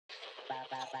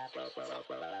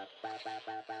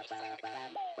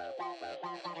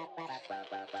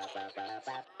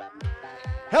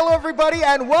Hello everybody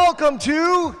and welcome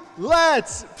to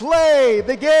Let's Play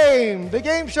the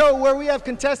game show where we have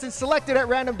contestants selected at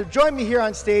random to join me here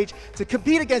on stage to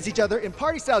compete against each other in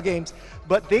party style games,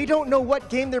 but they don't know what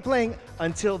game they're playing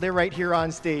until they're right here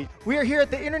on stage. We are here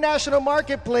at the International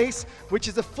Marketplace, which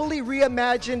is a fully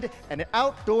reimagined and an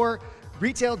outdoor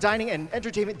retail, dining, and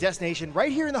entertainment destination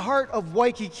right here in the heart of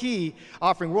Waikiki,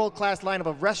 offering world-class lineup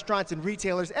of restaurants and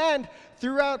retailers. And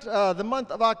throughout the month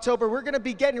of October, we're going to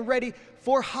be getting ready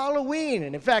for Halloween.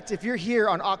 And in fact, if you're here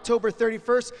on October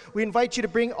 31st, we invite you to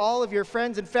bring all of your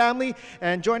friends and family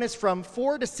and join us from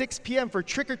 4 to 6 p.m. for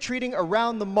trick-or-treating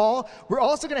around the mall. We're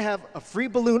also going to have a free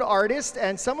balloon artist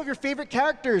and some of your favorite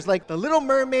characters like the Little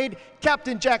Mermaid,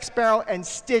 Captain Jack Sparrow, and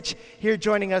Stitch here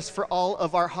joining us for all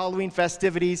of our Halloween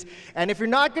festivities. And if you're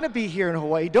not going to be here in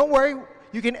Hawaii, don't worry.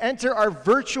 You can enter our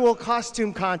virtual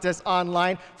costume contest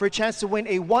online for a chance to win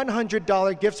a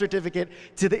 $100 gift certificate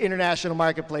to the International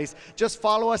Marketplace. Just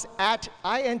follow us at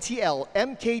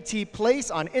INTLMKT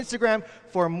Place on Instagram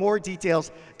for more details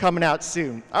coming out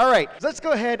soon. All right, let's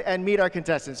go ahead and meet our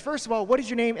contestants. First of all, what is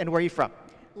your name and where are you from?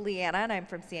 Leanna, and I'm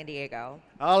from San Diego.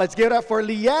 Oh, let's give it up for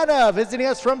Leanna visiting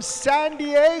us from San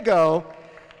Diego.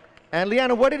 And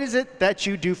Leanna, what is it that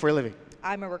you do for a living?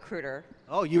 I'm a recruiter.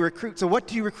 Oh, you recruit. So what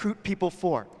do you recruit people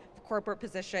for? Corporate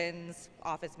positions,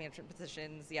 office management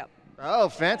positions, yep. Oh,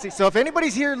 fancy. So if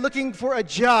anybody's here looking for a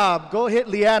job, go hit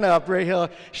Leanna up right here.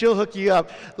 She'll hook you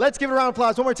up. Let's give a round of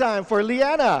applause one more time for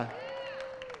Leanna.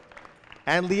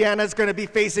 And Leanna's going to be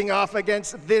facing off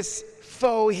against this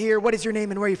foe here. What is your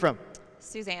name and where are you from?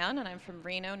 Suzanne, and I'm from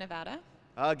Reno, Nevada.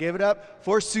 I'll give it up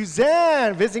for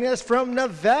Suzanne, visiting us from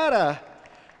Nevada.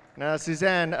 Now,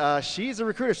 Suzanne, she's a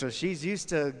recruiter, so she's used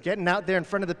to getting out there in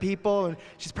front of the people, and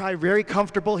she's probably very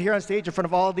comfortable here on stage in front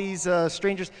of all these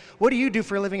strangers. What do you do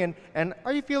for a living, and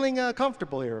are you feeling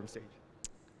comfortable here on stage?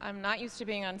 I'm not used to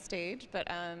being on stage,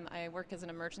 but I work as an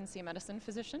emergency medicine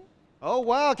physician. Oh,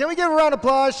 wow. Can we give her a round of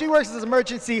applause? She works as an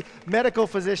emergency medical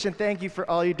physician. Thank you for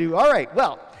all you do. All right,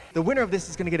 well, the winner of this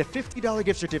is going to get a $50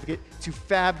 gift certificate to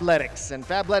Fabletics. And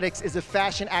Fabletics is a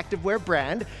fashion activewear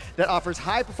brand that offers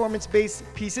high-performance-based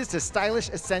pieces to stylish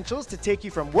essentials to take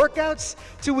you from workouts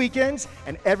to weekends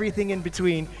and everything in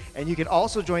between. And you can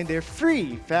also join their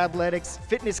free Fabletics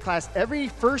fitness class every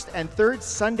first and third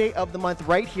Sunday of the month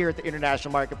right here at the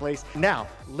International Marketplace. Now,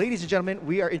 ladies and gentlemen,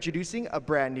 we are introducing a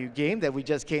brand new game that we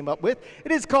just came up with.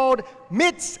 It is called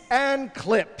Mitts and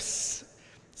Clips.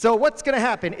 So what's going to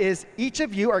happen is each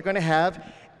of you are going to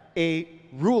have a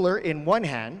ruler in one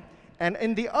hand, and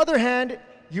in the other hand,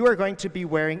 you are going to be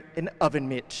wearing an oven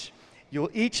mitt. You'll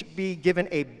each be given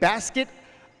a basket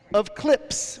of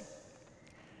clips,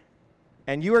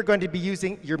 and you are going to be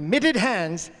using your mitted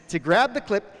hands to grab the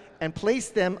clip and place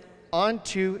them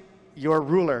onto your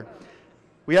ruler.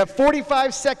 We have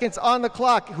 45 seconds on the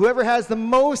clock. Whoever has the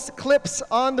most clips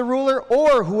on the ruler,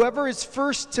 or whoever is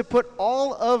first to put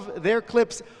all of their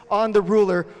clips on the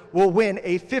ruler, will win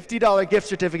a $50 gift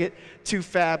certificate to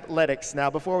Fabletics. Now,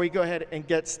 before we go ahead and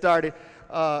get started,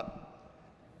 now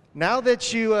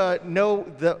that you know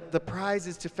the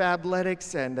prizes to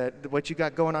Fabletics and what you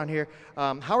got going on here,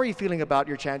 how are you feeling about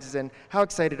your chances, and how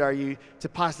excited are you to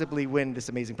possibly win this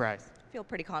amazing prize? Feel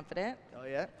pretty confident. Oh,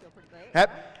 yeah? Feel pretty great.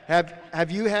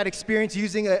 Have you had experience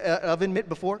using an oven mitt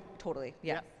before? Totally,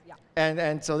 yes. Yeah.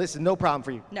 And so this is no problem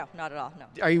for you? No, not at all, no.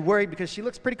 Are you worried because she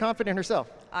looks pretty confident herself?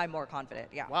 I'm more confident,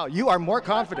 yeah. Wow, you are more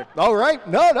confident. All right,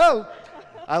 no.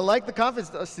 I like the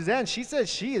confidence. Suzanne, she says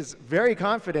she is very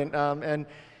confident,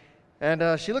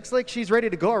 and she looks like she's ready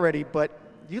to go already, but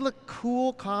you look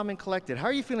cool, calm, and collected. How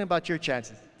are you feeling about your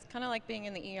chances? It's kind of like being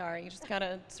in the ER. You just got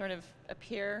to sort of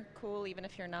appear cool even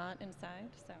if you're not inside.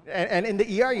 So. And in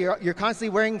the ER, you're constantly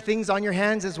wearing things on your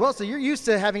hands as well, so you're used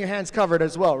to having your hands covered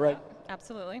as well, right?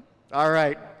 Absolutely. All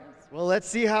right. Well, let's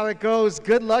see how it goes.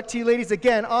 Good luck to you, ladies.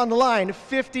 Again, on the line,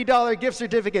 $50 gift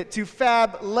certificate to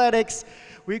Fabletics.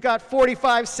 We've got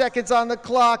 45 seconds on the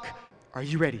clock. Are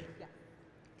you ready? Yeah.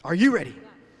 Are you ready? Yeah.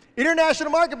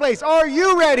 International Marketplace, are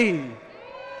you ready? Yeah.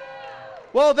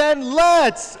 Well, then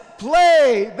let's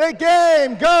play the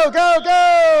game. Go, go,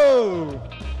 go!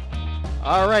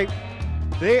 All right.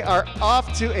 They are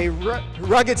off to a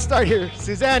rugged start here.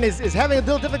 Suzanne is having a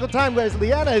little difficult time, whereas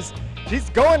Leanna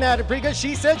she's going at it pretty good.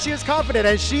 She said she was confident,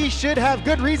 and she should have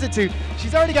good reason to.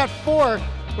 She's already got 4,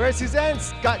 whereas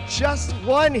Suzanne's got just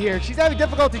 1 here. She's having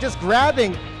difficulty just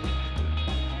grabbing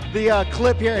the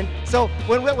clip here. And so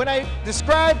when I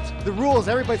described the rules,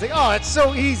 everybody's like, oh, it's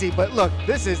so easy. But look,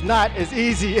 this is not as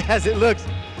easy as it looks.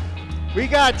 We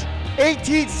got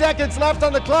 18 seconds left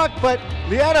on the clock, but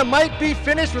Liana might be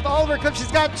finished with all of her clips.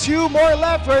 She's got 2 more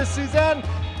left, whereas Suzanne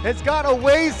has got a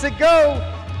ways to go.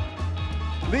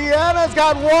 Liana's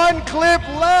got 1 clip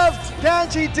left. Can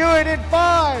she do it in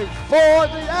 5, 4,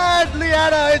 3, and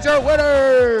Liana is your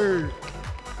winner.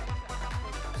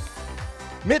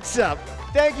 Mitsup,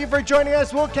 thank you for joining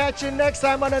us. We'll catch you next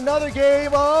time on another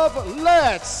game of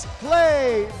Let's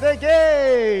Play the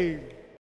Game.